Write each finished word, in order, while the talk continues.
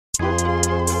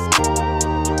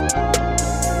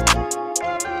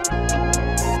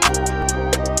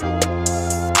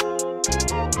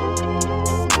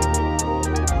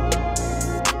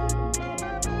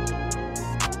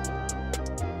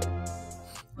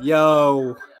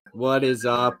Yo, what is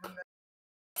up?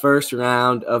 First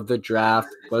round of the draft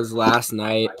was last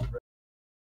night.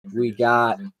 We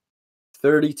got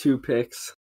 32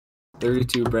 picks,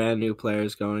 32 brand new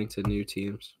players going to new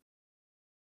teams.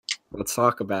 Let's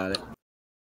talk about it.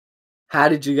 How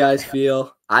did you guys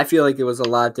feel? I feel like it was a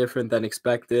lot different than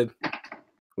expected.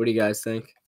 What do you guys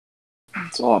think?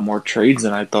 It's a lot more trades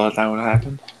than I thought that would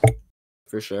happen.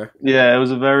 For sure. Yeah, it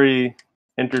was a very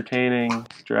entertaining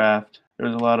draft. There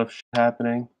was a lot of shit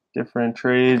happening, different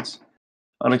trades,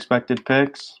 unexpected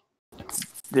picks.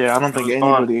 Yeah, I don't think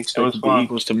anybody expected the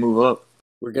Eagles to move up.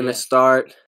 We're going to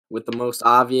start with the most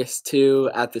obvious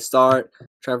two at the start.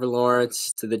 Trevor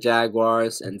Lawrence to the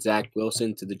Jaguars and Zach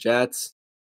Wilson to the Jets.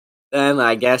 Then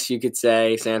I guess you could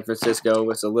say San Francisco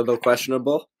was a little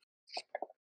questionable.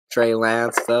 Trey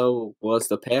Lance, though, was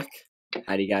the pick.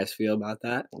 How do you guys feel about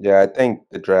that? Yeah, I think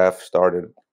the draft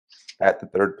started at the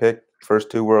third pick.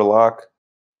 First two were a lock.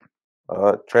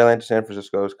 Trey Lance to San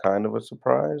Francisco is kind of a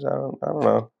surprise. I don't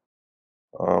know.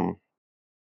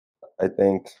 I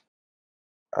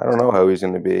don't know how he's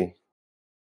going to be.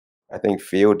 I think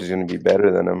Fields is going to be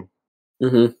better than him.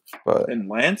 Mm-hmm. But And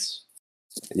Lance?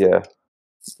 yeah,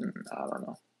 I don't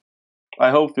know. I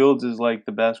hope Fields is like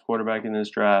the best quarterback in this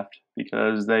draft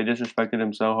because they disrespected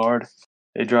him so hard.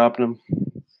 They dropped him.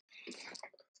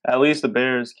 At least the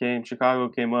Bears Chicago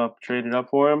came up, traded up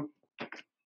for him.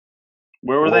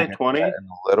 Where were they? 20? In a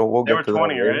little. We'll They get were to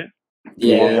 20, that later. right?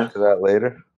 Yeah. We'll get to that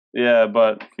later. Yeah,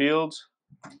 but Fields,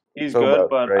 he's So good, about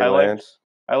but Trey I Lance.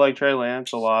 like Trey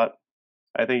Lance a lot.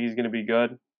 I think he's going to be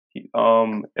good.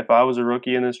 If I was a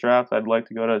rookie in this draft, I'd like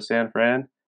to go to San Fran.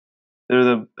 They're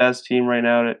the best team right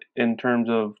now in terms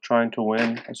of trying to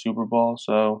win a Super Bowl,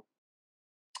 so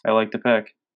I like the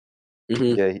pick.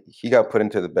 Mm-hmm. Yeah, he got put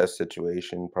into the best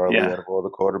situation probably Yeah. out of all the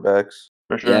quarterbacks.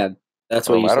 For sure. Yeah, that's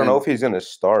what you said. I don't know if he's going to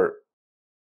start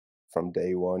from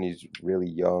day one. He's really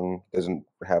young, doesn't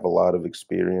have a lot of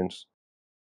experience.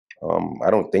 I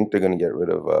don't think they're going to get rid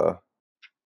of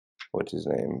what's his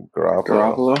name,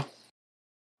 Garoppolo?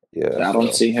 Yeah, I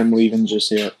don't see him leaving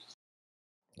just yet.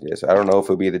 Yes, I don't know if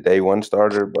he'll be the day one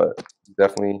starter, but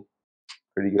definitely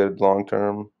pretty good long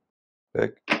term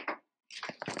pick.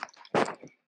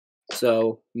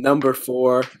 So, number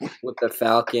 4 with the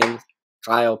Falcons,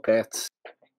 Kyle Pitts.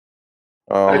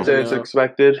 I'd say it's No.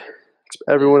 expected.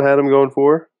 Everyone had him going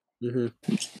for.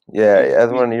 Mm-hmm. Yeah,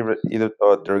 everyone either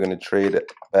thought they were going to trade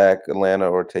back Atlanta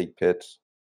or take Pitts.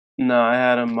 No, I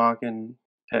had him mocking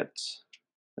Pitts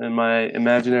in my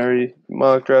imaginary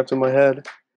mock draft in my head.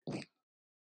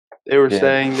 They were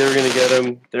saying they were going to get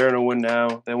him. They're going to win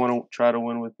now. They want to try to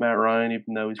win with Matt Ryan,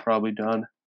 even though he's probably done.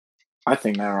 I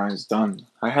think Matt Ryan's done.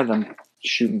 I had them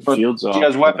shooting But Fields off. he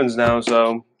has weapons now,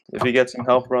 so if he gets some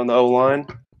help around the O-line,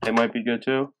 they might be good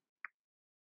too.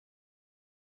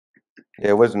 Yeah,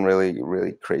 it wasn't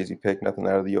really crazy pick, nothing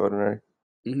out of the ordinary.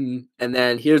 Mm-hmm. And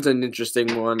then here's an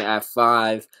interesting one at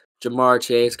 5. Jamar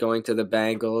Chase going to the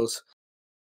Bengals.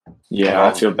 Yeah,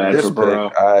 I feel bad This for Burrow.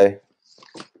 pick,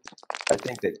 I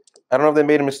think I don't know if they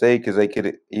made a mistake because they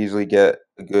could easily get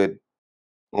a good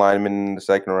lineman in the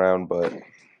second round, but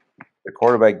the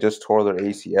quarterback just tore their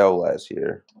ACL last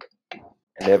year, and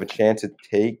they have a chance to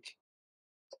take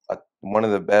one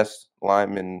of the best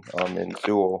linemen in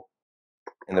Sewell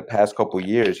in the past couple of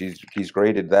years. He's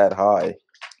graded that high,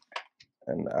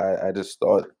 and I just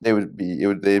thought they'd be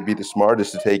the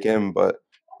smartest to take him, but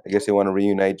I guess they want to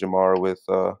reunite Jamar with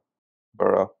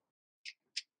Burrow.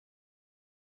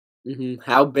 Mm-hmm.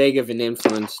 How big of an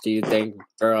influence do you think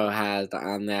Burrow has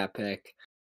on that pick?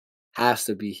 Has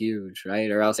to be huge, right?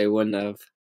 Or else they wouldn't have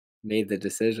made the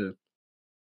decision.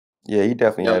 Yeah, he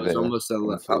definitely had It's an almost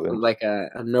influence. like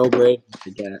a no-brainer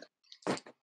to get.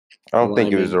 I don't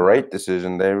think it was the right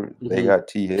decision. They Mhm. got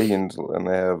T. Higgins and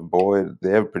they have Boyd.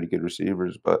 They have pretty good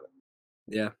receivers, but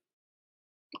Yeah.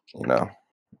 you know.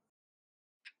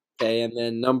 Okay, and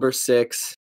then number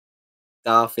 6,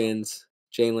 Dolphins,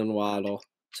 Jalen Waddle.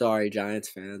 Sorry, Giants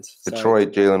fans. Sorry.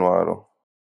 Detroit, Jalen Waddle.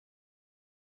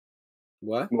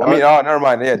 What? I mean, oh, never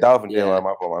mind. Yeah, Dolphins, Yeah. Jalen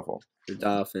Waddle. My fault. The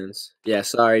Dolphins. Yeah,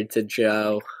 sorry to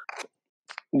Joe.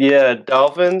 Yeah,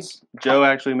 Dolphins. Joe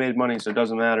actually made money, so it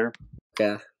doesn't matter.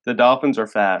 Okay. The Dolphins are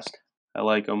fast. I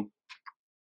like them.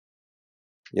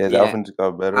 Yeah, Yeah. Dolphins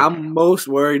got better. I'm most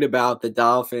worried about the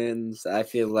Dolphins. I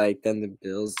feel like then the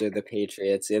Bills or the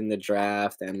Patriots in the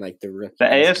draft and like the rookies. The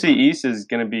AFC East is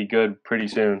going to be good pretty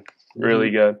soon. Really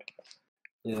good.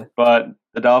 Yeah. But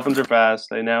the Dolphins are fast.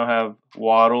 They now have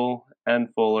Waddle and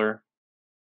Fuller.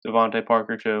 Devontae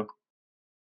Parker too.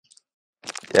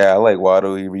 Yeah, I like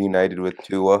Waddle. He reunited with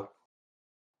Tua.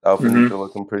 Dolphins are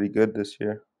looking pretty good this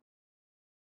year.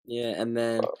 Yeah, and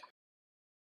then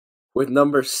With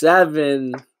number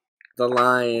 7, the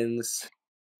Lions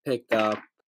picked up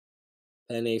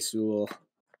Penei Sewell.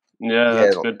 Yeah,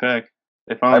 that's a good pick.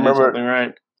 They I finally did remember something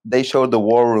right. they showed the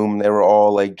war room. They were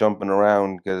all like jumping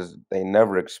around because they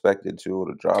never expected Sewell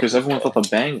to drop. Because everyone thought the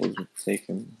Bengals would take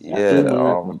him. Yeah,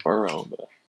 Burrow. But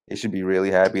they should be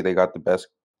really happy they got the best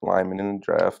lineman in the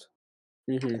draft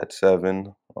at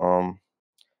 7.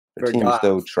 Their team is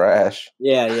still trash.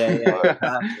 Yeah.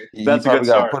 You probably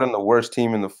got to put in the worst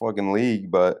team in the fucking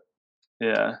league, but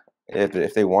yeah,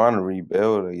 if they want to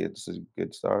rebuild, it's a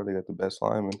good start. They got the best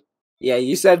lineman. Yeah,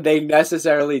 you said they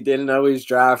necessarily didn't always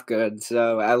draft good,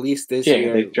 so at least this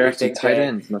year they drafted tight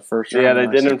ends in the first round. Yeah, they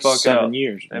didn't fuck 7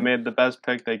 years. They made the best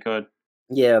pick they could.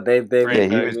 Yeah, he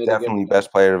was definitely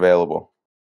best player available.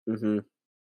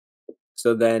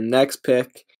 So then next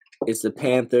pick is the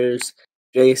Panthers.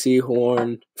 J.C.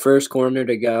 Horn, first corner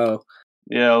to go.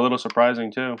 Yeah, a little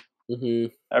surprising too.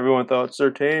 Everyone thought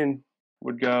Surtain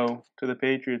would go to the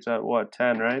Patriots at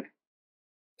 10, right?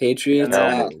 Patriots,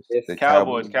 the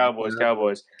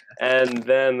Cowboys. And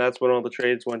then that's when all the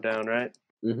trades went down, right?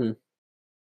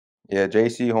 Yeah,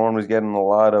 J.C. Horn was getting a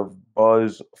lot of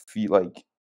buzz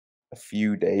a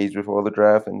few days before the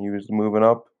draft, and he was moving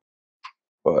up.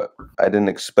 But I didn't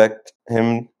expect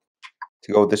him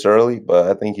to go this early,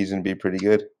 but I think he's going to be pretty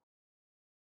good.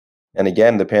 And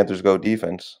again, the Panthers go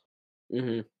defense.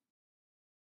 They're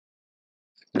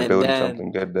building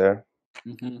something good there.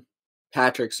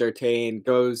 Patrick Surtain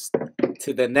goes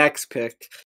to the next pick,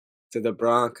 to the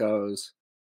Broncos,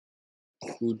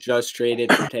 who just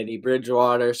traded for Teddy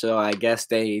Bridgewater. So I guess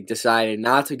they decided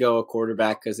not to go a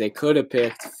quarterback because they could have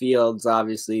picked Fields,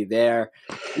 obviously, there.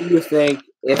 Do you think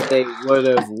if they would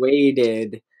have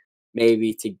waited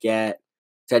maybe to get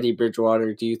Teddy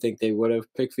Bridgewater, do you think they would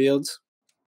have picked Fields?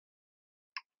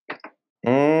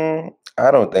 I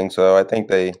don't think so. I think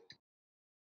they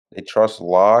trust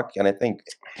Locke, and I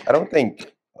don't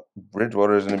think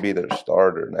Bridgewater is going to be their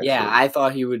starter next year. I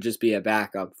thought he would just be a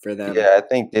backup for them. Yeah, I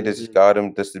think they just got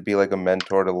him just to be like a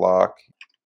mentor to Locke.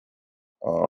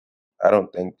 I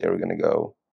don't think they were going to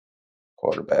go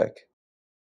quarterback.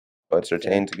 But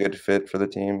Surtain's a good fit for the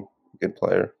team. Good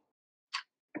player.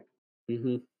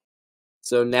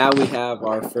 So now we have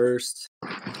our first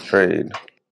trade.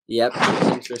 Yep,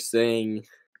 interesting,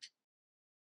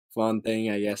 fun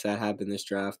thing, I guess, that happened this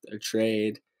draft. A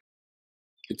trade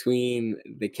between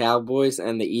the Cowboys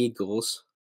and the Eagles.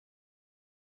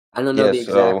 I don't know the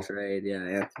exact trade. Yeah,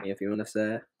 Anthony, if you want to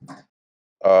say it.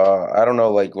 I don't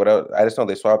know, I just know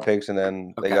they swapped picks and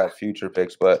then they got future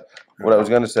picks. But what I was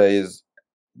going to say is,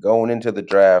 going into the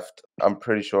draft, I'm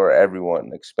pretty sure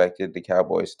everyone expected the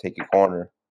Cowboys to take a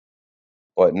corner.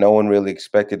 But no one really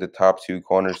expected the top 2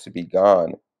 corners to be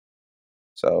gone.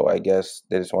 So I guess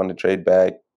they just wanted to trade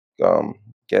back,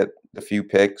 get a few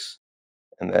picks,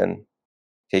 and then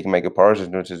take Micah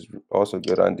Parsons, which is also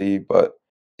good on D. But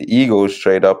the Eagles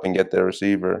trade up and get their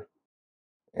receiver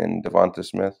in Devonta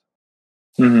Smith.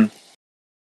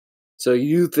 So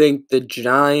you think the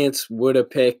Giants would have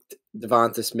picked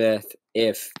Devonta Smith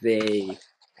if the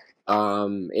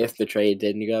trade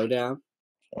didn't go down?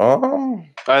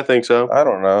 I think so. I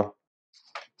don't know.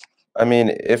 I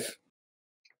mean, if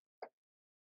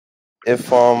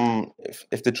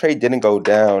the trade didn't go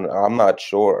down, I'm not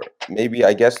sure. Maybe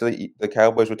I guess the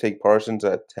Cowboys would take Parsons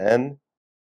at 10,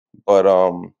 but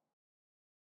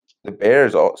the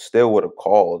Bears still would have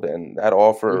called, and that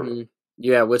offer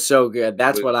was so good.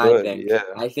 That's what I think. Yeah.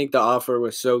 I think the offer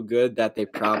was so good that they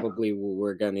probably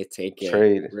were going to take it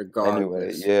trade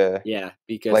regardless. Anyway, yeah,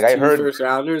 because I heard first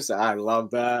rounders. I love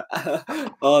that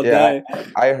all day.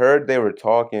 I heard they were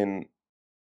talking.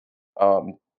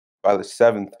 By the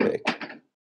 7th pick,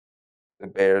 the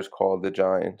Bears called the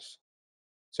Giants.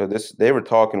 So they were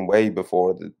talking way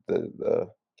before the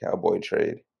Cowboy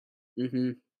trade.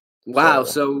 Wow.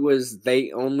 So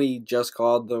they only just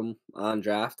called them on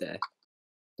draft day?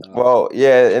 Well,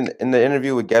 yeah. In the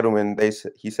interview with Gettleman,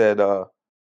 he said the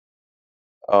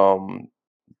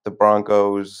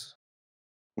Broncos,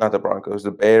 not the Broncos,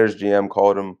 the Bears GM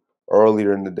called him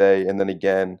earlier in the day, and then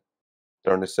again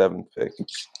during the 7th pick.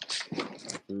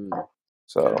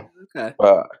 So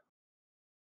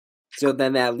so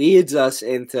then that leads us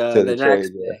into the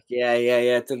next pick.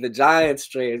 Yeah, to the Giants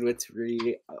trade, which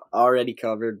we already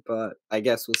covered, but I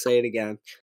guess we'll say it again.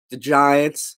 The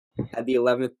Giants had the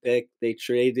 11th pick. They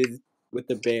traded with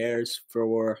the Bears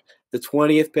for the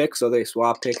 20th pick, so they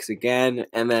swapped picks again,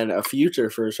 and then a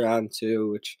future first round too,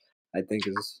 which I think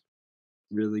is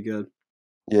really good.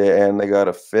 Yeah, and they got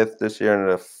a 5th this year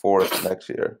and a 4th next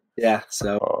year. Yeah,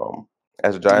 so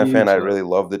as a Giant fan, I really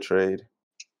love the trade.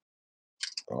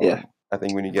 I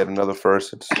think when you get another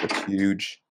first, it's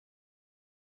huge.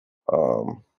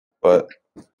 But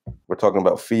we're talking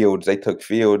about Fields. They took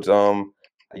Fields. I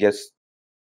guess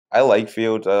I like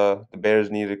Fields. The Bears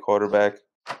needed a quarterback.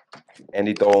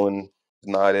 Andy Dolan is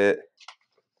not it.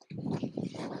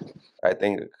 I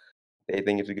think they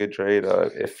think it's a good trade.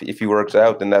 If he works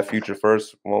out, then that future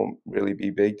first won't really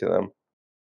be big to them.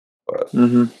 But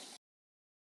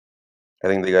I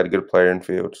think they got a good player in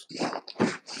Fields.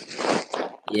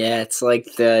 Yeah, it's like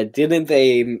didn't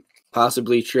they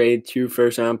possibly trade 2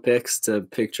 first-round picks to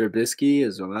pick Trubisky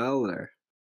as well, or?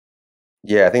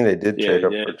 Yeah, I think they did trade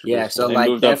up. For Yeah, so They like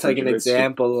moved up that's for like an Trubisky.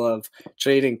 example of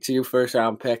trading 2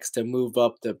 first-round picks to move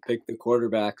up to pick the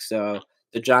quarterback. So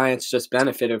the Giants just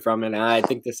benefited from it. And I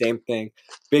think the same thing.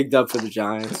 Big dub for the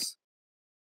Giants.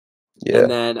 Yeah.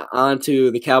 And then on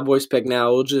to the Cowboys pick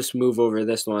now. We'll just move over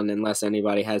this one unless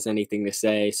anybody has anything to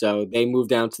say. So they moved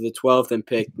down to the 12th and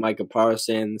picked Micah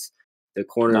Parsons. The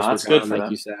corners that's were good gone, for like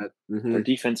them. you said. Their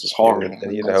defense is horrible. They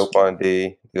need to help on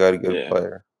D. They got a good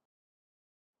player.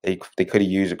 They could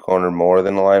have used a corner more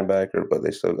than a linebacker, but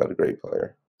they still got a great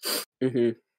player.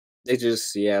 They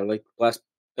just like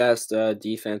best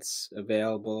defense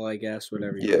available, I guess,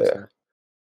 whatever you want to say.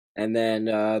 And then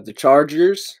the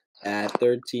Chargers at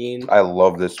 13. I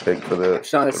love this pick for the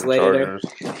Slater. Chargers.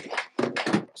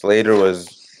 Slater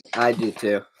was. I do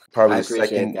too. Probably the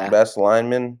second best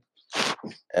lineman,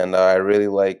 and I really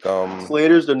like.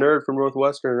 Slater's the nerd from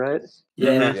Northwestern, right?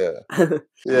 Yeah.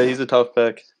 Yeah, he's a tough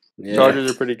pick. Yeah. Chargers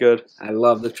are pretty good. I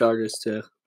love the Chargers too.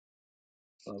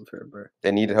 Love Herbert.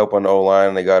 They needed help on the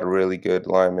O-line. They got a really good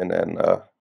lineman, and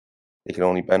they can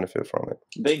only benefit from it.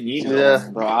 They need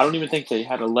it, bro. I don't even think they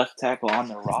had a left tackle on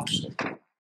their roster.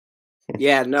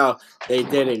 Yeah, no, they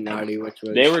didn't, Nardi, which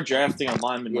was... They were drafting a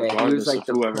lineman regardless of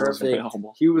whoever was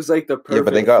available. He was like the perfect... Yeah,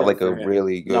 but they got like a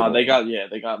really good... No, they got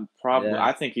probably... Yeah.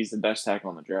 I think he's the best tackle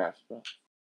in the draft, bro.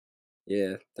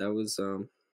 Yeah, that was...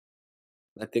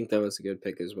 I think that was a good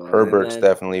pick as well. Herbert's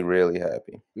definitely really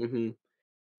happy.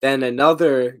 Then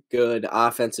another good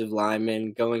offensive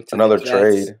lineman going to another the Jets.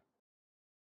 Trade.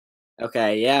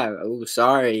 Okay, yeah. Oh,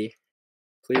 sorry.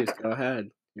 Please, go ahead.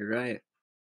 You're right.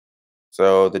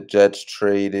 So the Jets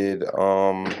traded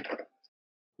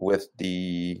with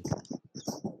the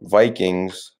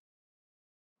Vikings.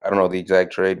 I don't know the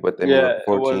exact trade, but they moved up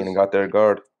 14 and got their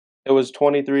guard. It was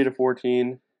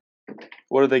 23-14.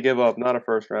 What did they give up? Not a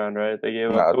first round, right? They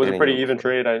gave up. It was a pretty even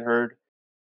trade, I heard.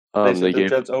 They said the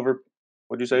Jets over.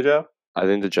 What'd you say, Joe? I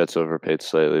think the Jets overpaid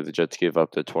slightly. The Jets gave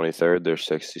up the 23rd. They're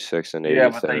 66 and 83rd. Yeah,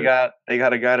 but they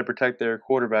got a guy to protect their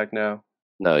quarterback now.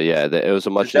 No, yeah, it was a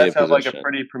much needed position. The Jets have like a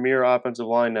pretty premier offensive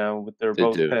line now with their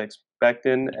both picks,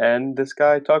 Becton and this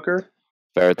guy Tucker.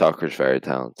 Barrett Tucker's very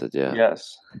talented. Yeah.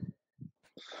 Yes.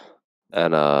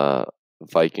 And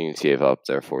Vikings gave up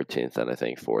their 14th and I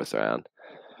think 4th round.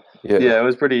 Yeah, it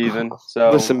was pretty even. So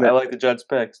I like the Jets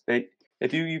picks.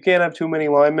 If you can't have too many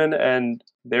linemen, and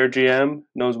their GM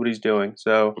knows what he's doing,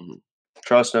 so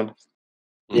trust him.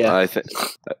 Yeah, I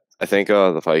think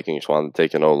the Vikings wanted to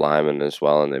take an old lineman as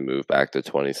well, and they moved back to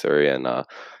 23 and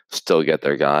still get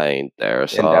their guy in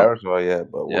Darisaw. In Darisaw, yeah,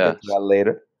 but we'll get to that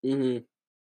later.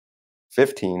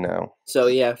 15 now.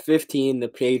 So 15. The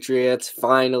Patriots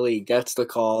finally gets the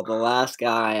call. The last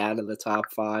guy out of the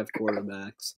top 5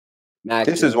 quarterbacks.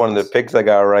 This is one of the picks I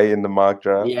got right in the mock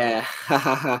draft. Yeah,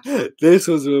 this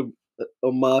was a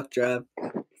mock draft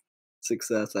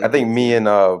success. I think me and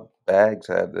Bags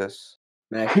had this.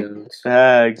 Mac Jones.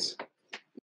 Bags.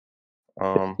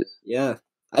 Yeah,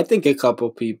 I think a couple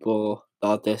people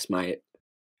thought this might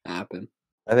happen.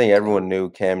 I think everyone knew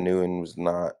Cam Newton was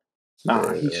not.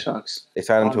 Nah, he sucks. They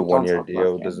signed him to a 1-year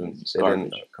deal. They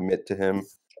didn't commit to him.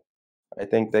 I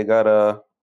think they got I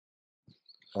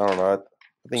don't know.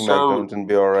 I think Mac Jones can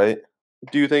be all right.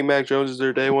 Do you think Mac Jones is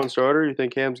their day 1 starter? Or you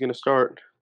think Cam's going to start?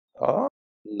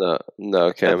 No,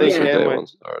 Cam is their day 1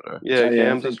 starter. Yeah,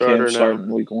 Cam's a starter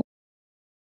now.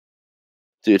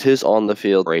 Dude, his on the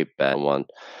field great bet one.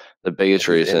 The biggest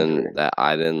reason that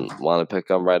I didn't want to pick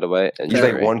him right away. He's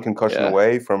like 1 concussion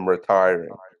away from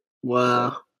retiring.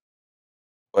 Wow.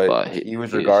 But he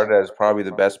was regarded as probably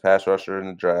the best pass rusher in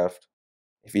the draft.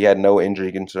 If he had no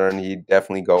injury concern, he'd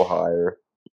definitely go higher.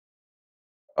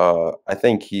 I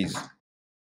think he's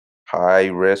high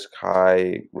risk,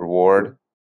 high reward,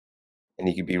 and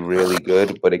he could be really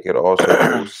good, but it could also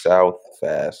go south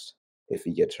fast if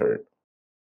he gets hurt.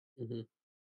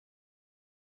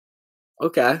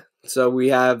 Okay, so we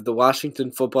have the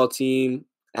Washington football team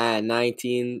at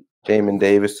 19. Jamin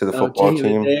Davis to the football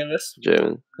team.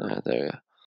 Jamin, there you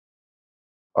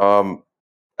go.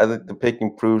 I think the pick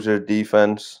improves their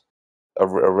defense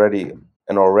already.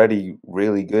 an already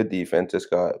really good defense just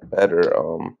got better.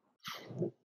 I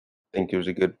think it was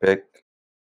a good pick.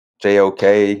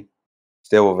 JOK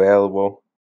still available.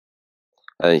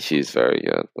 I think he's very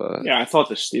good, but Yeah, I thought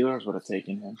the Steelers would have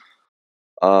taken him.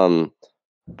 I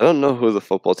don't know who the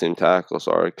football team tackles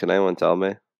are. Can anyone tell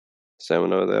me? Does anyone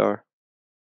know who they are?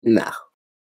 No.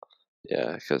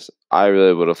 Yeah, because I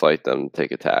really would have liked them to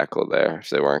take a tackle there if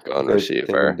they weren't going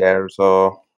receiver.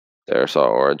 Darisaw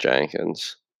or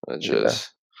Jenkins, which Yeah.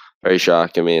 is very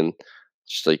shocking. I mean,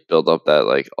 just like build up that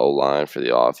like O line for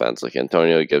the offense. Like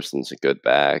Antonio Gibson's a good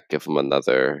back. Give him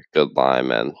another good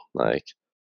lineman. Like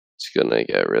it's gonna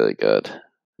get really good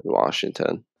in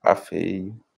Washington. I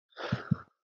feel.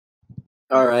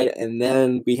 All right, and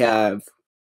then we have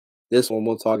this one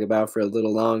we'll talk about for a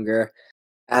little longer.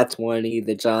 At 20,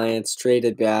 the Giants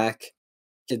traded back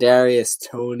Kadarius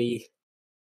Toney.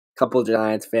 Couple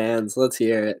Giants fans, let's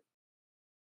hear it.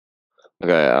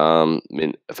 Okay, I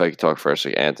mean, if I could talk first,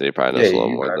 like Anthony probably knows a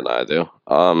little more than I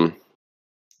do.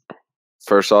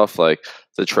 First off, like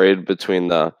the trade between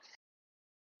the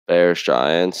Bears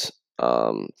Giants,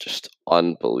 just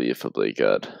unbelievably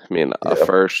good. I mean, a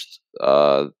first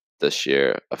this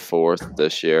year, a fourth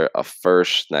this year, a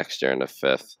first next year, and a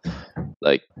fifth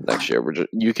like next year.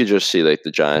 You could just see like the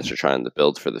Giants are trying to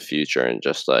build for the future, and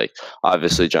just like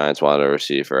obviously Giants wanted a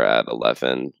receiver at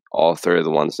 11. All three of the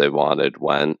ones they wanted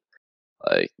went.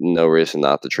 Like no reason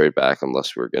not to trade back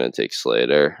unless we're going to take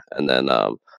Slater. And then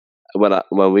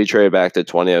when we traded back to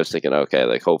 20, I was thinking, okay,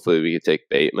 like hopefully we could take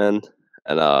Bateman,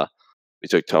 and we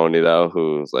took Toney though,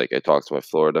 who like I talked to my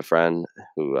Florida friend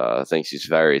who thinks he's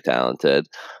very talented.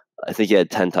 I think he had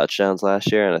 10 touchdowns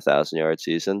last year in a 1,000-yard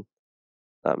season.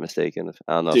 Not mistaken.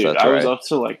 I don't know if that's I right. was up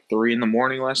till like 3 a.m.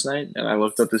 last night, and I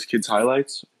looked up this kid's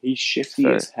highlights. He's shifty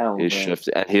as hell. He's man.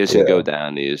 shifty, and he doesn't go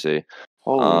down easy.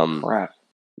 Holy crap!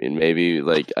 I mean, maybe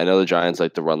like I know the Giants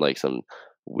like to run like some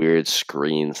weird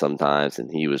screen sometimes, and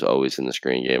he was always in the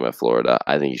screen game at Florida.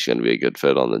 I think he's going to be a good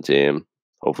fit on the team.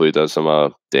 Hopefully, he does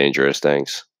some dangerous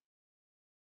things.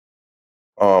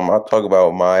 I'll talk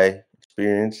about my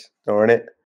experience during it.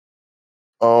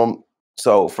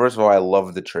 So first of all, I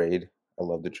love the trade. I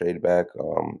love the trade back.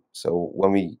 So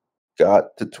when we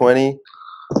got to 20,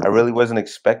 I really wasn't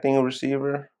expecting a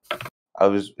receiver. I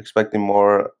was expecting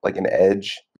more like an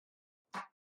edge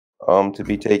to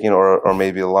be taken, or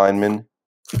maybe a lineman.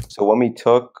 So when we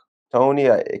took Toney,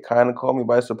 it kind of caught me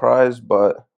by surprise,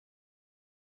 but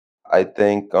I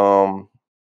think going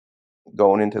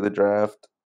into the draft,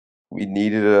 we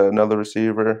needed another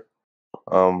receiver.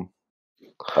 The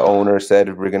owner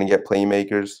said we're going to get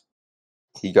playmakers.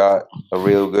 He got a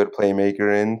real good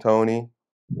playmaker in Toney.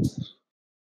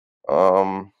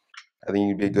 I think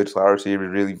he'd be a good slot receiver,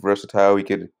 really versatile. He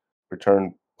could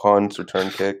return punts, return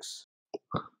kicks.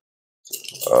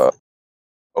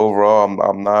 Overall,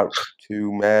 I'm not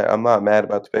too mad. I'm not mad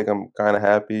about the pick. I'm kind of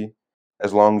happy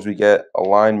as long as we get a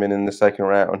lineman in the second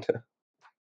round,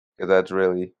 because that's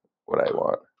really what I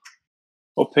want.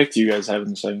 What pick do you guys have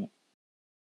in the second?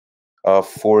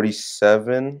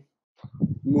 47.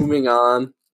 Moving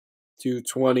on to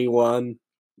 21,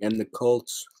 and the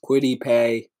Colts, Kwity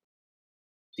Paye,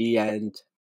 the end,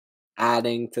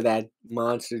 adding to that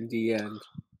monster D end.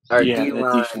 Or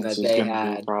D-line that they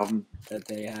had. That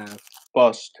they have.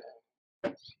 Bust.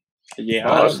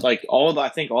 Yeah, I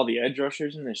think all the edge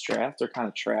rushers in this draft are kind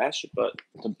of trash, but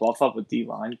to buff up a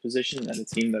D-line position and a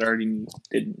team that already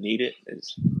didn't need it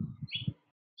is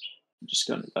just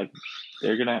gonna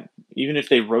they're gonna, even if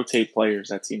they rotate players,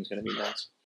 that team's gonna be nuts.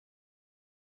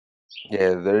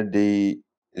 Yeah, their D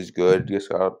is good. Just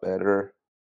got better.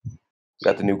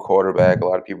 Got the new quarterback. A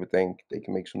lot of people think they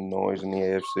can make some noise in the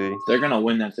AFC. They're gonna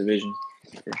win that division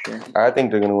for sure. I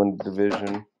think they're gonna win the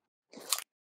division.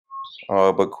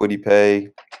 But Kwity Paye,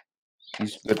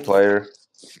 he's a good player.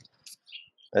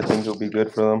 I think he'll be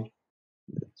good for them.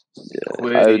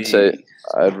 Yeah, I would say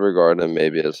I'd regard him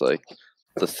maybe as like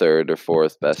the third or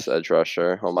fourth best edge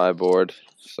rusher on my board.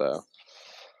 So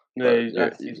yeah,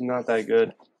 he's not that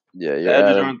good. Yeah, the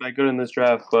edges aren't that good in this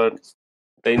draft, but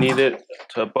they need it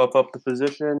to buff up the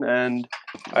position, and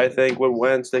I think with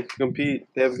Wentz they can compete.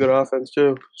 They have a good offense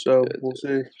too, so we'll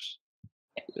see.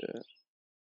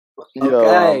 Yeah.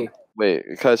 Okay. Wait,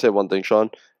 can I say one thing, Sean?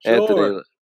 Sure. Anthony,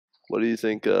 what do you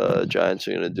think Giants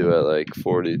are gonna do at like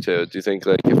 42? Do you think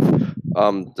like if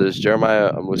does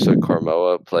Jeremiah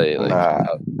Owusu-Koramoah play like? Nah,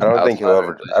 I don't think he'll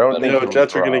ever. I don't think. No,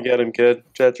 Jets are gonna get him, kid.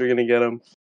 Jets are gonna get him.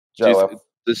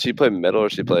 Does he play middle or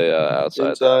does he play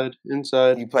outside?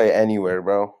 Inside. He play anywhere,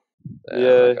 bro.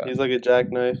 Yeah, he's like a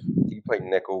jackknife. He can play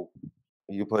nickel.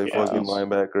 He can play fucking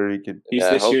linebacker. He could. He's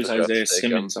this year's Isaiah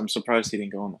Simmons. I'm surprised he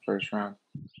didn't go in the first round.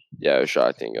 Yeah, I was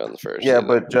shocked he didn't go in the first. Yeah, either.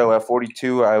 but Joe, at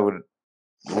 42, I would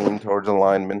lean towards a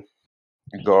lineman,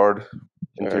 guard,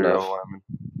 interior lineman.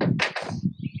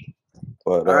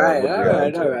 But all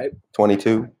right.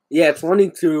 22. Yeah,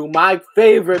 22. My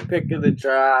favorite pick of the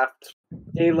draft,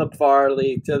 Caleb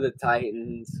Farley to the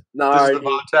Titans. This is Nardi.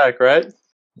 the Tech, right?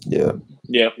 Yeah.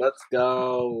 Yep. Let's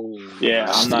go. Yeah,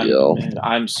 I'm not Steal. even.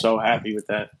 I'm so happy with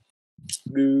that.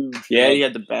 Dude. Yeah, he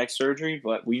had the back surgery,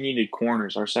 but we needed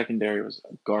corners. Our secondary was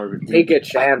garbage. Take a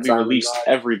chance We on released him.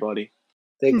 everybody.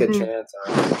 Take a chance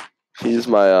on him. He's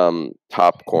my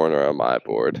top corner on my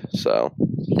board, so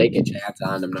Take a chance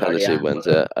on him. Tennessee wins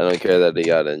it. I don't care that he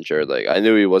got injured. Like I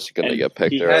knew he wasn't going to And get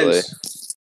picked early.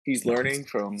 He's learning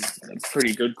from a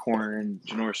pretty good corner in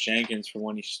Janoris Jenkins from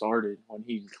when he started.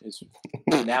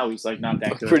 Now he's like not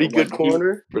that good. Pretty But when good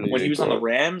corner. When he was on the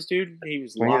Rams, dude, he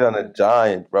was. When he's on the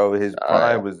Giants, bro, his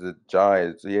prime yeah. was the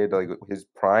Giants. He had his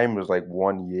prime was like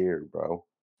 1 year, bro.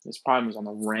 His prime was on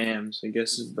the Rams. I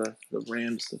guess is the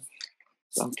Rams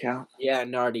don't count. Yeah,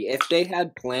 Nardi. If they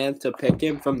had planned to pick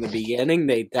him from the beginning,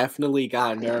 they definitely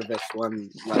got nervous when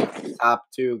like top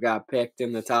 2 got picked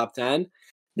in the top 10.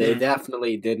 They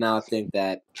definitely did not think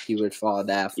that he would fall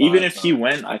that far. Even if he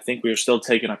went, I think we were still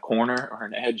taking a corner or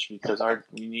an edge because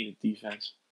we needed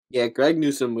defense. Yeah, Greg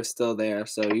Newsome was still there,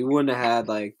 so you wouldn't have had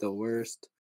like the worst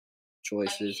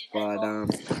choices. But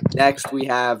next we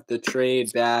have the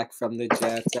trade back from the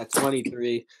Jets at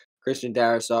 23. Christian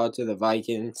Darrisaw to the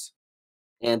Vikings.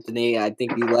 Anthony, I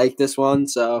think you like this one,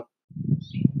 so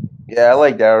yeah, I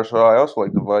like Darrisaw. I also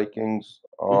like the Vikings.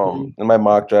 In my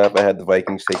mock draft, I had the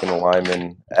Vikings taking a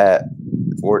lineman at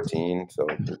 14, so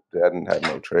they hadn't had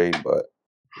no trade. But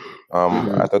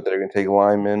I thought they were gonna take a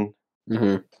lineman,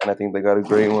 and I think they got a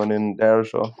great one in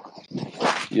Darrisaw.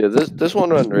 Yeah, this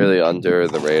one went really under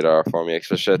the radar for me,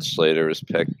 especially that Slater was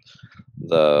picked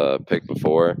the pick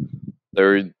before.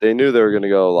 They knew they were going to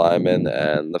go lineman,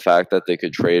 and the fact that they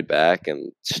could trade back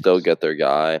and still get their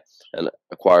guy and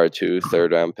acquire 2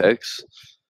 third-round picks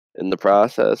in the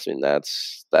process, I mean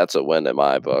that's a win in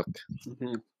my book.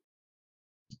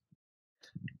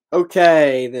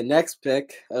 Okay, the next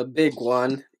pick, a big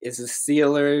one, is the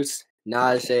Steelers.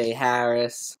 Najee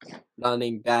Harris,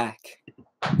 running back.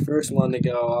 First one to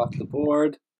go off the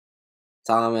board.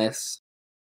 Thomas,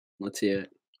 let's hear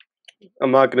it.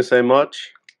 I'm not going to say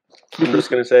much. I'm just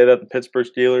going to say that the Pittsburgh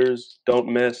Steelers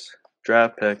don't miss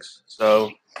draft picks. So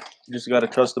you just got to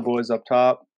trust the boys up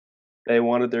top. They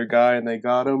wanted their guy and they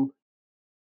got him.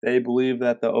 They believe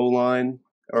that the O-line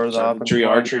or the offensive Tree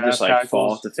line Archer just like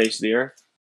fall off the face of the earth.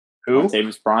 Who?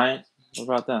 Davis Bryant. What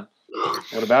about them?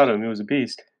 What about him? He was a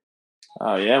beast.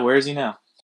 Oh yeah, where is he now?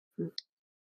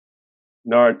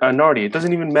 Nardi. It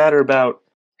doesn't even matter about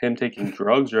him taking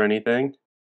drugs or anything.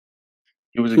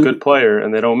 He was a good player,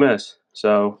 and they don't miss.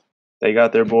 So they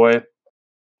got their boy. I'm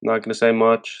not going to say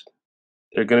much.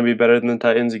 They're going to be better than the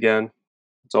Titans again.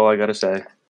 That's all I got to say.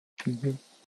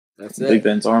 That's it. Big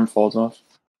Ben's arm falls off.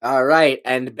 All right,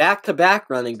 and back-to-back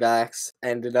running backs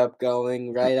ended up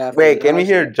going right after. Wait, can we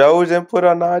hear Joe's input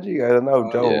on Najee? I don't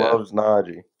know. Joe loves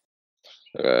Najee.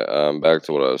 Okay, back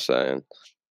to what I was saying.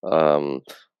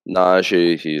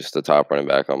 Najee, he's the top running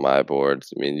back on my board.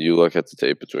 I mean, you look at the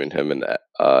tape between him and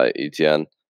Etienne.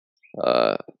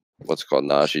 What's it called?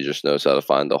 Najee just knows how to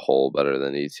find the hole better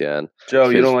than Etienne. Joe,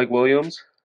 you don't like Williams?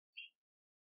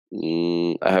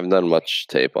 I haven't done much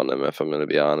tape on him, if I'm going to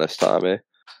be honest, Tommy.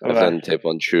 Okay. I've done tape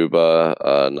on Chuba,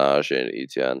 Najee, and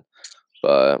Etienne.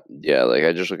 But, yeah, like,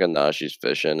 I just look at Najee's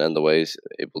vision and the way he's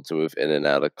able to move in and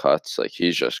out of cuts. Like,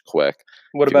 he's just quick.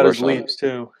 What about his leaps,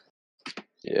 too?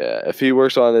 Yeah, if he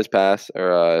works on his pass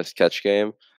or his catch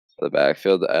game, the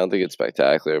backfield, I don't think it's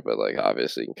spectacular, but, like,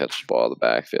 obviously he can catch the ball in the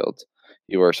backfield.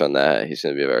 He works on that. He's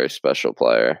going to be a very special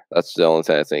player. That's the only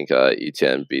thing I think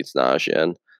Etienne beats Najee in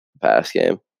the pass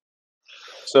game.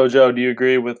 So, Joe, do you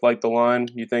agree with, like, the line?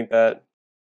 You think that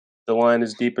the line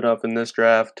is deep enough in this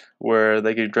draft where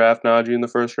they could draft Najee in the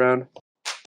first round?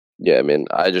 Yeah, I mean,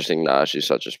 I just think Najee's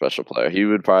such a special player.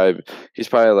 He's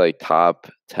probably like top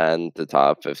 10 to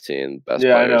top 15 best players.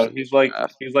 Yeah, I know. He's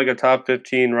like a top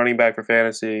 15 running back for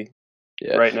fantasy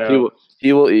right now.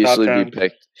 He will easily be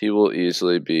picked. He will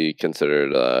easily be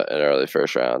considered an early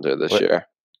first rounder this year.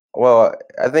 Well,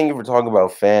 I think if we're talking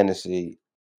about fantasy,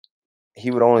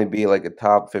 he would only be like a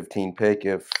top 15 pick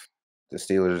if the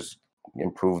Steelers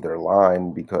improve their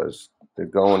line, because they're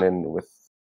going in with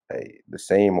the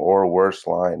same or worse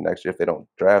line next year if they don't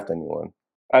draft anyone.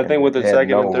 I think with the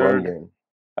second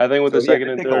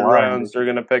and third rounds, they're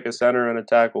going to pick a center and a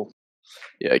tackle.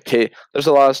 Yeah, there's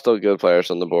a lot of still good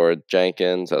players on the board.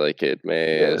 Jenkins, I like Cade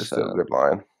Mays. Yeah, it's still a good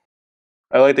line.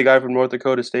 I like the guy from North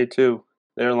Dakota State too.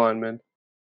 Their lineman.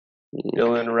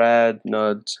 Dylan Rad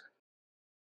Nuds.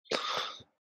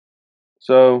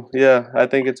 So yeah, I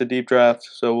think it's a deep draft.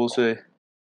 So we'll see.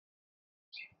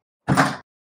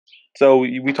 So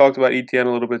we talked about ETN a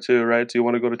little bit too, right? So you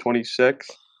want to go to 26?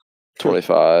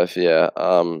 25, yeah.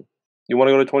 You want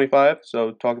to go to 25?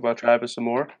 So talk about Travis some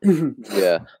more.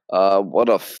 Yeah. What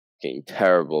a fucking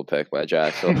terrible pick by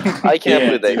Jacksonville. I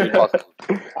can't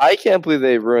believe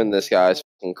they ruined this guy's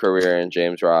fucking career in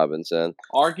James Robinson.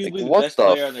 Arguably the best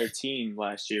player on their team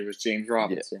last year was James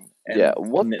Robinson. Yeah,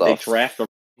 what they drafted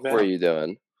what are you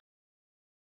doing?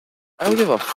 I don't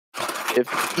give a if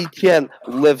ETN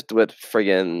lived with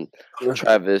friggin'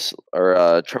 Travis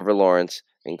or Trevor Lawrence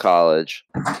in college.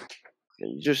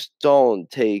 You just don't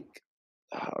take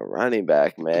a running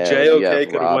back, man.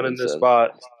 JOK could have won in this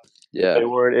spot. Yeah. They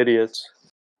weren't idiots.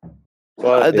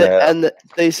 But and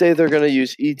they say they're going to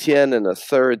use ETN in a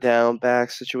third down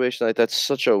back situation. Like, that's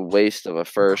such a waste of a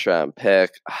first round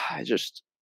pick.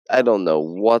 I don't know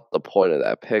what the point of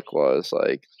that pick was.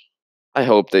 Like, I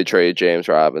hope they trade James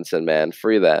Robinson, man.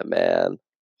 Free that man.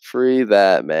 Free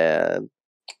that man.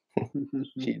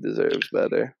 He deserves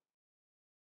better.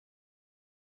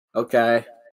 Okay.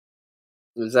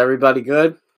 Is everybody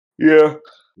good? Yeah.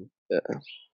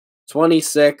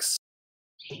 26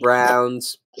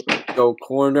 Browns go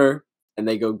corner, and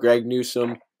they go Greg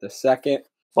Newsome the second.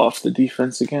 Off the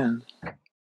defense again. I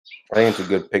think it's a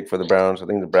good pick for the Browns. I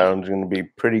think the Browns are going to be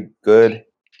pretty good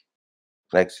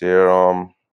next year.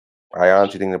 I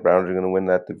honestly think the Browns are going to win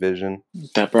that division.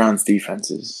 That Browns defense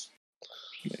is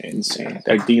insane.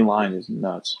 That D line is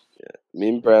nuts. Yeah, me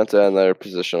and Browns had another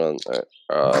positional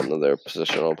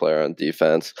player on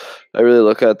defense. I really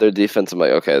look at their defense. I'm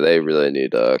like, okay, they really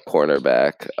need a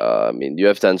cornerback. I mean, you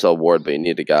have Denzel Ward, but you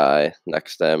need a guy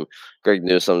next to him. Greg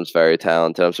Newsome's very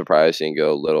talented. I'm surprised he can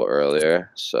go a little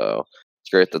earlier. So it's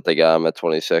great that they got him at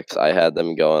 26. I had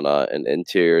them going an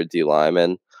interior D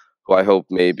lineman, who I hope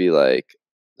maybe like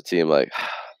the team like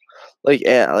I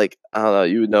don't know.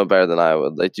 You would know better than I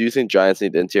would. Like, do you think Giants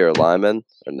need interior linemen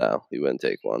or no? You wouldn't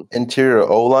take one. Interior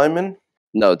O lineman?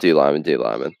 No, D lineman. D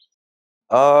lineman.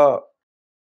 I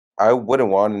wouldn't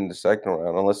want in the second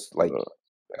round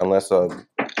unless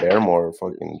Barrymore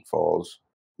fucking falls.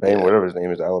 Whatever his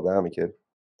name is, Alabama kid.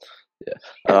 Yeah,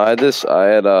 I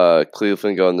had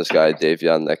Cleveland going this guy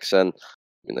Davion Nixon. I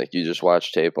mean, like, you just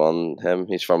watch tape on him.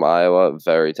 He's from Iowa,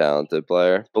 very talented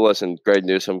player. But listen, Greg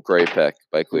Newsome, great pick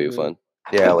by Cleveland.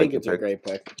 Mm-hmm. Yeah, I think it's a great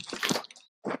pick.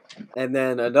 And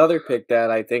then another pick that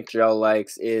I think Joe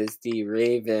likes is the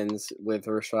Ravens with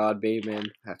Rashad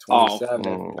Bateman at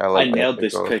 27. I nailed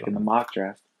this pick in the mock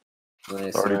draft.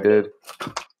 Nice. Already did.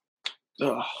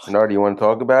 Nardi, you want to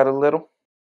talk about it a little?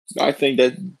 I think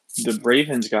that the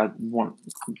Ravens got one,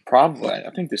 probably, I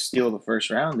think, the steal of the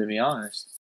first round, to be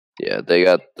honest. Yeah, they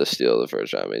got the steal of the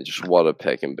first round. I mean, just what a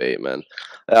pick in Bateman.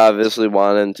 I obviously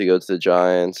wanted him to go to the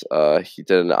Giants. He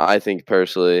didn't. I think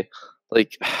personally,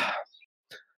 like,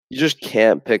 you just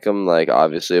can't pick him, like,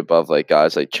 obviously above, like,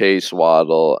 guys like Chase,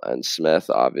 Waddle, and Smith,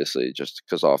 obviously, just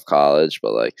because off college.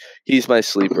 But, like, he's my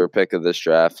sleeper pick of this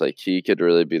draft. Like, he could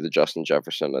really be the Justin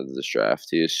Jefferson of this draft.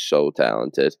 He is so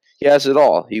talented. He has it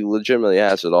all. He legitimately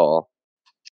has it all.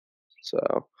 So,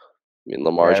 I mean,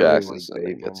 Lamar Jackson's going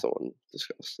to get someone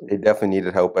disgusting. They definitely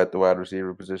needed help at the wide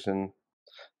receiver position.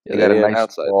 Yeah, they got a nice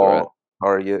outside ball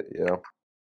target. Yeah,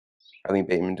 I think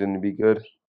Bateman's going to be good.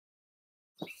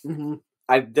 Mm-hmm.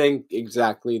 I think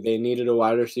exactly. They needed a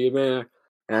wide receiver,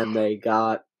 and they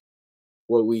got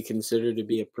what we consider to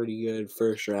be a pretty good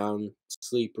first round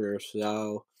sleeper.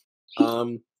 So,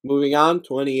 moving on,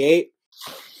 28,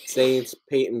 Saints,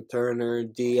 Peyton Turner,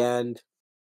 D end.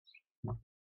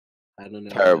 I don't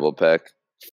know. Terrible pick.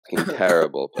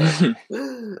 Terrible pick.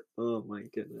 Oh my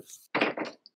goodness.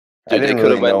 I didn't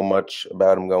really know much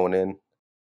about him going in.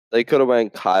 They could have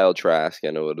went Kyle Trask,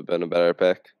 and it would have been a better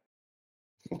pick.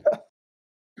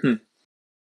 Oh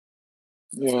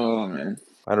man,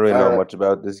 I don't really know much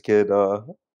about this kid. I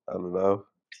don't know.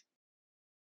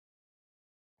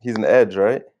 He's an edge,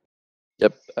 right?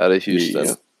 Yep, out of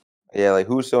Houston. Yeah, like,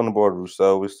 who's still on the board?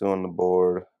 Rousseau was still on the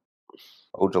board.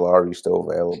 Ojulari's still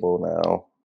available now.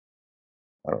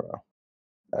 I don't know.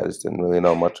 I just didn't really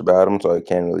know much about him, so I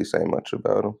can't really say much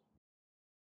about him.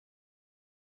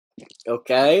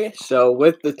 Okay, so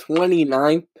with the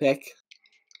 29th pick,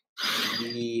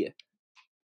 the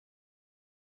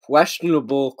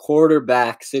questionable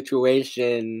quarterback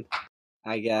situation,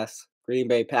 I guess, Green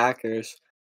Bay Packers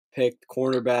picked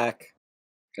cornerback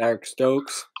Eric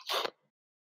Stokes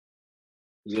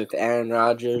with Aaron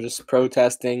Rodgers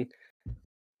protesting.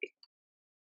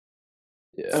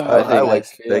 Yeah, I like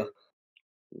pick.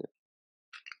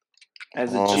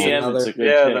 As a Oh. GM, it's a good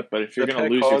Yeah, pick, but if you're the going to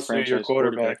pick lose your costs you your franchise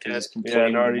quarterback, quarterback, he's yeah,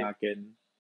 complaining Nardi- not getting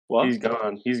what? He's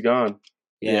gone. He's gone.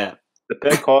 Yeah. The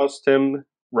pick cost him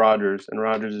Rodgers, and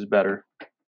Rodgers is better.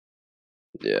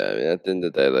 Yeah, I mean, at the end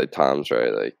of the day, like Tom's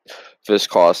right. Like, if this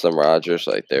cost them Rodgers,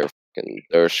 like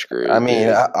they're screwed. I mean,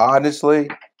 dude. honestly,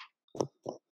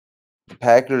 the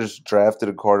Packers drafted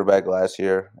a quarterback last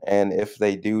year, and if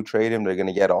they do trade him, they're going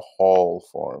to get a haul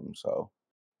for him. So,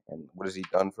 and what has he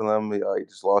done for them? He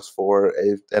just lost 4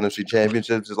 NFC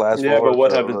championships his last 4. Yeah, but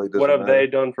what so have it really what doesn't have they matter.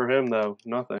 done for him though?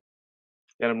 Nothing.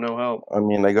 Get him no help. I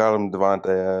mean, they got him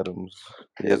Devontae Adams.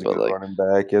 He has a but, good like, running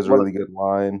back. He has a what- really good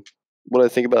line. What I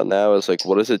think about now is like,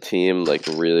 what is a team like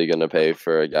really gonna pay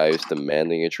for a guy who's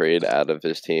demanding a trade out of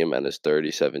his team and is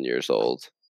 37 years old?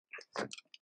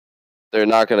 They're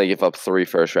not gonna give up 3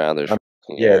 first rounders. For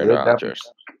Yeah, Aaron they're Rodgers.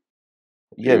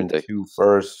 Yeah, ridiculous. 2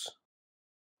 firsts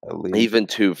at least. Even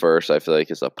 2 firsts, I feel like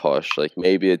is a push. Like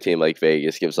maybe a team like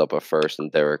Vegas gives up a first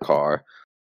and Derek Carr.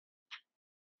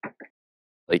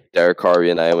 Like Derek Carr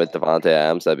reunited with Devontae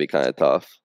Adams, that'd be kind of tough,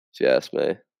 if you ask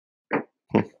me.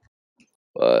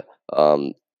 But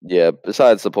yeah.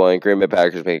 Besides the point, Green Bay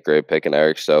Packers make a great pick, and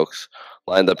Eric Stokes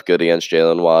lined up good against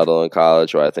Jalen Waddle in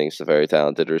college, who I think is a very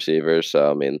talented receiver.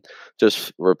 So I mean,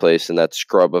 just replacing that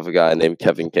scrub of a guy named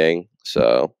Kevin King.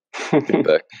 So good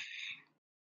pick.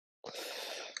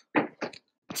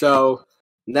 So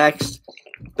next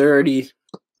 30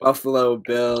 Buffalo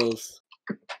Bills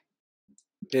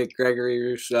pick Gregory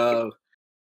Rousseau.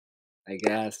 I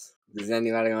guess. Does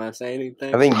anybody want to say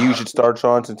anything? I think you should start,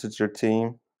 Sean, since it's your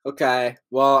team. Okay.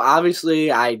 Well,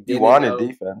 obviously I didn't You wanted know-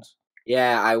 defense.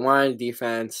 Yeah, I wanted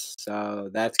defense, so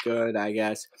that's good, I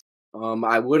guess.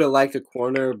 I would have liked a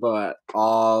corner, but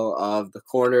all of the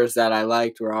corners that I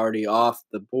liked were already off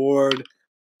the board.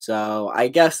 So I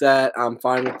guess that I'm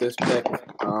fine with this pick.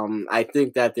 I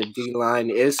think that the D line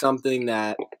is something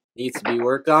that needs to be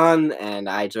worked on, and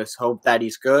I just hope that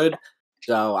he's good.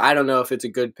 So I don't know if it's a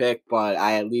good pick, but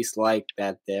I at least like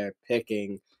that they're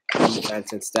picking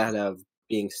defense instead of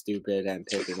being stupid and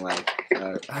picking like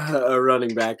a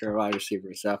running back or a wide receiver.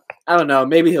 So I don't know.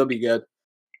 Maybe he'll be good.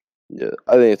 Yeah,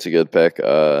 I think it's a good pick.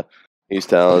 He's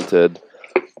talented.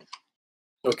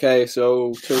 Okay,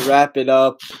 so to wrap it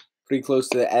up, pretty close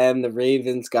to the end, the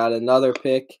Ravens got another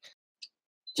pick.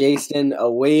 Jason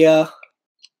Awea.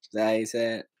 Is that how you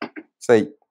say it? Say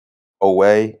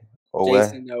away.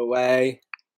 Jason Away.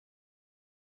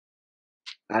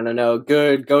 I don't know.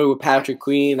 Good. Go with Patrick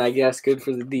Queen, I guess. Good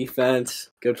for the defense.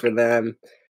 Good for them.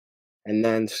 And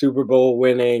then Super Bowl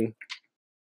winning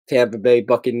Tampa Bay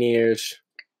Buccaneers.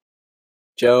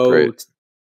 Joe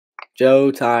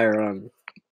Tyron.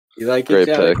 You like Great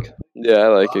it, Joey? pick. Yeah, I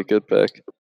like it. Good pick.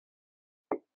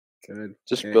 Good.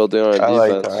 Just Okay. building on I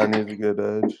like defense. Tyron. He's a good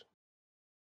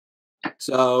edge.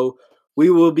 So we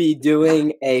will be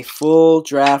doing a full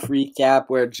draft recap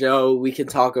where we can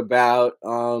talk about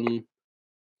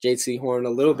JC Horn a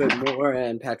little bit more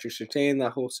and Patrick Surtain,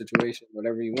 that whole situation,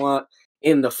 whatever you want,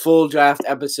 in the full draft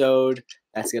episode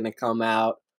that's going to come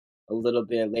out a little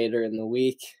bit later in the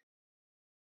week.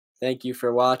 Thank you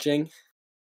for watching.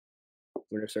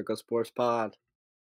 Winner Circle Sports Pod.